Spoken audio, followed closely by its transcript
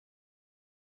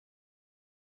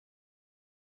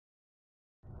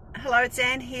Hello, it's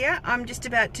Anne here. I'm just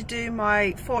about to do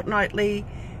my fortnightly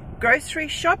grocery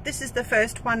shop. This is the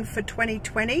first one for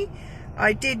 2020.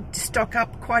 I did stock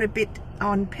up quite a bit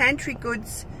on pantry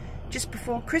goods just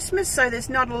before Christmas, so there's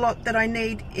not a lot that I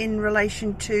need in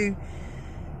relation to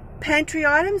pantry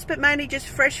items, but mainly just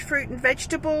fresh fruit and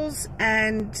vegetables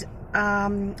and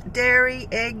dairy,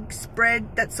 eggs,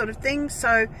 bread, that sort of thing.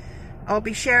 So I'll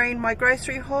be sharing my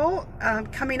grocery haul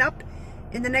coming up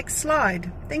in the next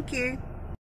slide. Thank you.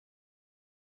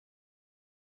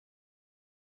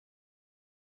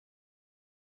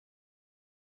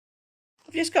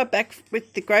 I've just got back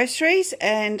with the groceries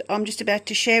and I'm just about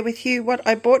to share with you what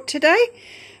I bought today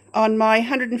on my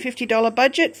 $150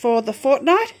 budget for the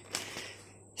fortnight.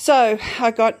 So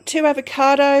I got 2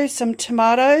 avocados, some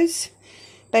tomatoes,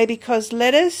 baby cos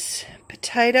lettuce,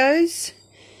 potatoes,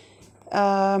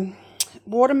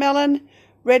 watermelon,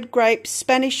 red grapes,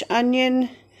 Spanish onion,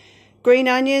 green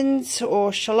onions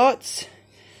or shallots,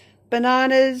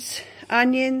 bananas,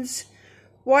 onions,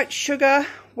 white sugar,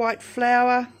 white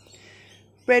flour,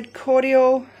 red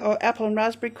cordial or apple and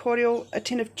raspberry cordial, a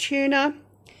tin of tuna,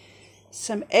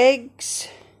 some eggs,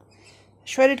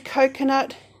 shredded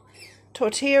coconut,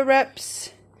 tortilla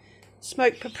wraps,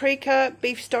 smoked paprika,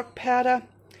 beef stock powder,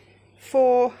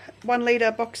 4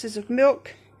 1-litre boxes of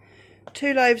milk,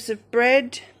 2 loaves of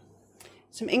bread,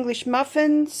 some English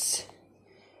muffins,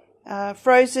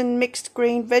 frozen mixed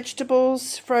green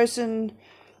vegetables, frozen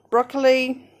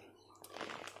broccoli,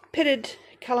 pitted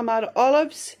Kalamata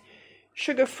olives,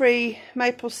 sugar-free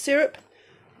maple syrup,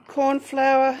 corn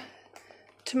flour,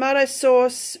 tomato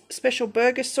sauce, special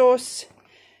burger sauce,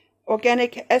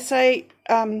 organic acai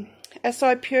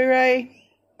puree,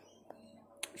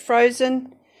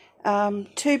 frozen,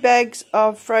 2 bags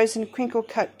of frozen crinkle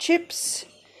cut chips,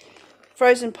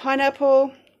 frozen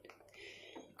pineapple,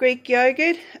 Greek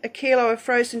yogurt, a kilo of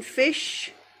frozen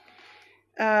fish,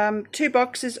 2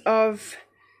 boxes of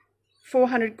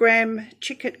 400-gram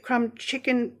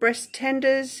chicken breast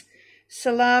tenders,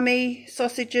 salami,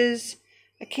 sausages,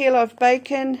 a kilo of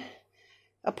bacon,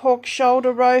 a pork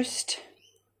shoulder roast,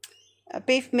 a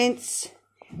beef mince,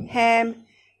 ham,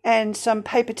 and some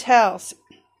paper towels,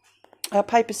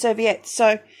 paper serviettes.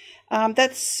 So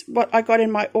that's what I got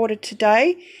in my order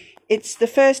today. It's the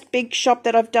first big shop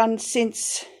that I've done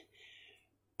since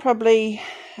probably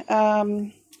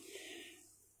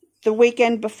the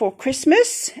weekend before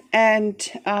Christmas,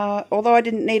 and although I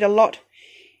didn't need a lot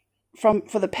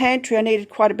for the pantry, I needed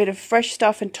quite a bit of fresh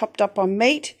stuff and topped up on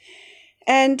meat.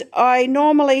 And I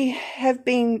normally have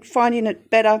been finding it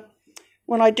better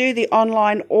when I do the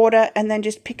online order and then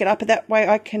just pick it up. That way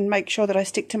I can make sure that I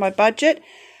stick to my budget.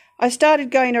 I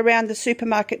started going around the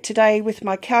supermarket today with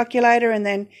my calculator, and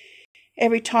then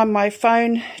every time my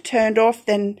phone turned off,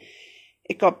 then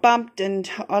it got bumped and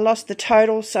I lost the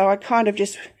total, so I kind of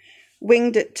just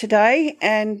winged it today.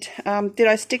 And did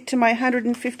I stick to my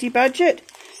 150 budget?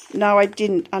 No, I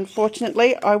didn't,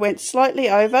 unfortunately. I went slightly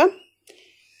over,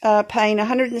 paying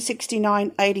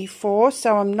 $169.84,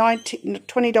 so I'm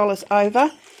 $20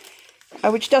 over,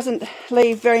 which doesn't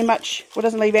leave very much, or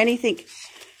doesn't leave anything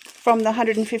from the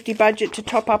 150 budget to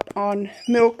top up on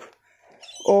milk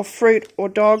or fruit or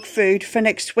dog food for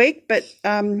next week. But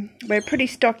we're pretty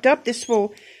stocked up.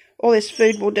 All this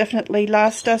food will definitely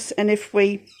last us, and if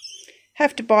we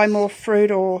have to buy more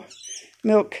fruit or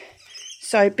milk,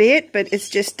 so be it. But it's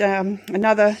just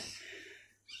another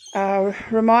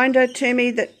reminder to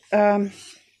me that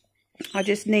I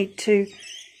just need to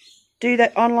do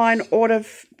that online order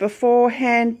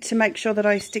beforehand to make sure that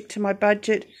I stick to my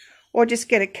budget, or just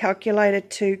get a calculator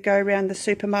to go around the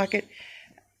supermarket.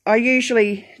 I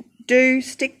usually do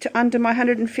stick to under my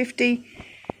 150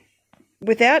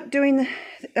 without doing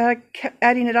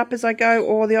adding it up as I go,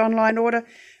 or the online order,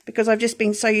 because I've just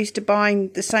been so used to buying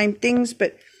the same things.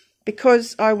 But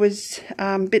because I was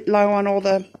a bit low on all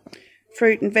the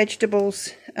fruit and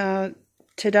vegetables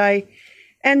today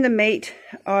and the meat,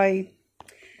 I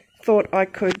thought I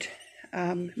could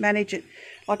manage it.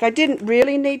 Like, I didn't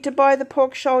really need to buy the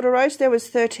pork shoulder roast. There was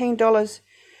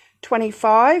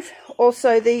 $13.25.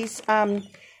 Also, these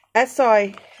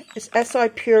acai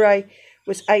puree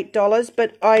was $8,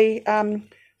 but I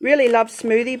really love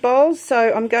smoothie bowls,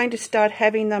 so I'm going to start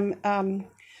having them,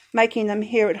 making them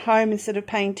here at home instead of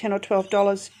paying $10 or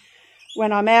 $12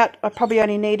 when I'm out. I probably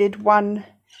only needed 1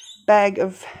 bag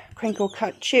of crinkle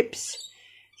cut chips,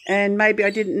 and maybe I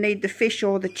didn't need the fish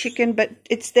or the chicken, but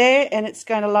it's there and it's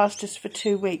going to last us for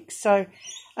 2 weeks. So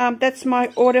that's my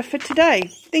order for today.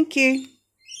 Thank you.